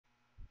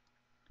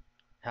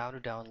How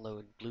to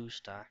download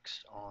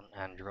BlueStacks on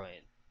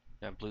Android.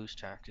 Now,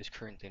 BlueStacks is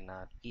currently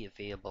not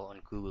available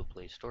on Google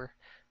Play Store,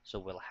 so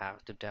we'll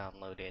have to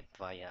download it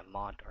via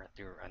mod or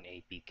through an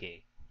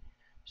APK.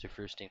 So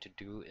first thing to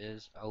do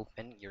is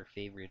open your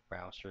favorite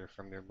browser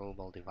from your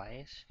mobile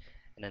device,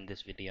 and in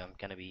this video I'm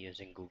gonna be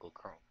using Google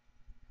Chrome.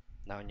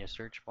 Now in your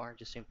search bar,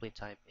 just simply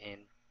type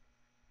in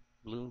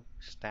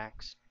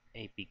BlueStacks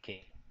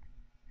APK.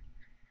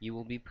 You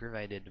will be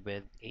provided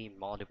with a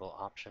multiple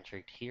options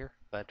right here,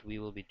 but we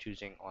will be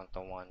choosing on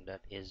the one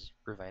that is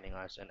providing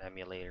us an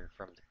emulator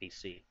from the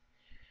PC.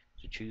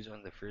 So choose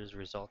on the first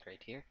result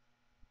right here.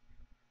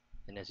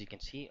 And as you can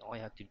see, all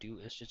you have to do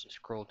is just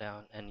scroll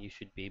down and you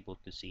should be able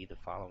to see the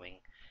following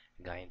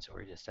guides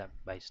or the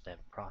step-by-step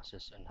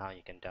process on how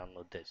you can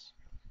download this.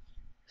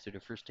 So the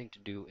first thing to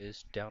do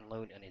is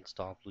download and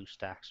install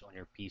BlueStacks on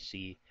your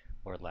PC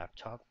or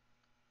laptop.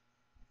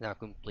 Now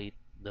complete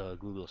the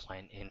Google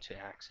sign in to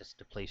access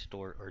the Play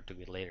Store or do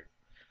it later.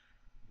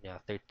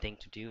 Now, third thing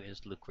to do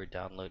is look for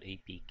download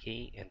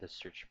APK in the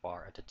search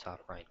bar at the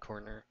top right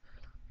corner.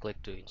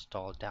 Click to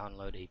install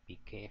download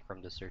APK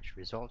from the search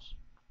results,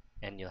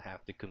 and you'll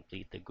have to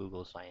complete the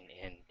Google sign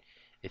in.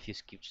 If you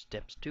skip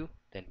steps 2,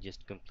 then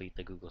just complete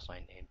the Google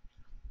sign in.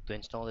 To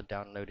install the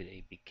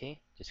downloaded APK,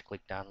 just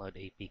click download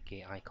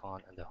APK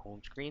icon on the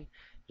home screen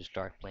to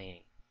start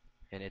playing,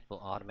 and it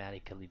will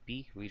automatically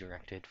be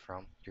redirected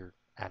from your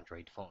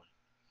Android phone.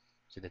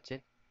 So that's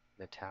it.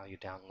 That's how you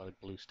download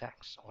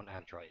BlueStacks on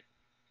Android.